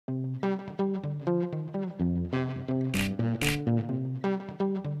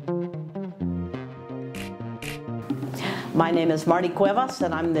My name is Marti Cuevas,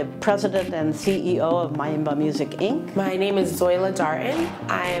 and I'm the president and CEO of Mayimba Music, Inc. My name is Zoila Darton.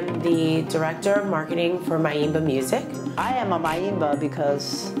 I am the director of marketing for Mayimba Music. I am a Mayimba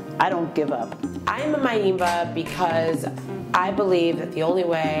because I don't give up. I am a Mayimba because I believe that the only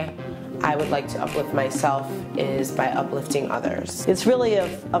way I would like to uplift myself is by uplifting others. It's really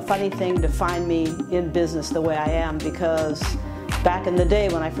a funny thing to find me in business the way I am, because back in the day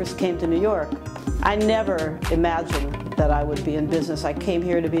when I first came to New York, I never imagined that I would be in business. I came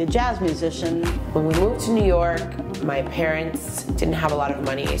here to be a jazz musician. When we moved to New York, my parents didn't have a lot of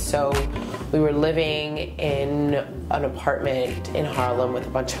money, so we were living in an apartment in Harlem with a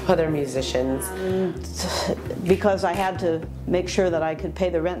bunch of other musicians. Because I had to make sure that I could pay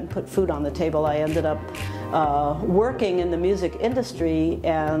the rent and put food on the table, I ended up working in the music industry,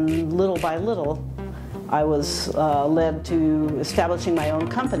 and little by little I was led to establishing my own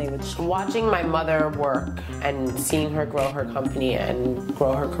company. Watching my mother work and seeing her grow her company and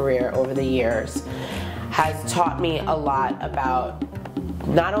grow her career over the years has taught me a lot about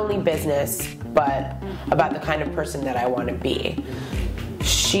not only business, but about the kind of person that I want to be.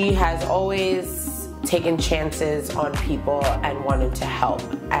 She has always taken chances on people and wanted to help,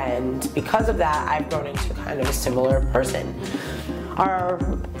 and because of that, I've grown into kind of a similar person. Our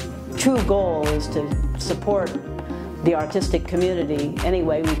true goal is to support the artistic community any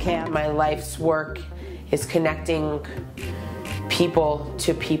way we can. My life's work is connecting people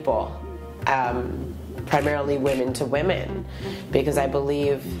to people, primarily women to women, because I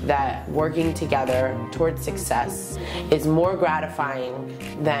believe that working together towards success is more gratifying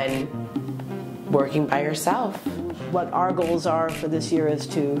than working by yourself. What our goals are for this year is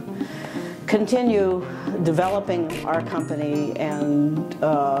to continue developing our company and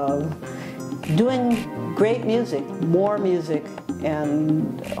doing great music, more music,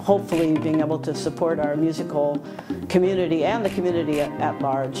 and hopefully being able to support our musical community and the community at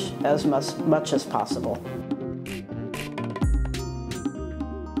large as much as possible.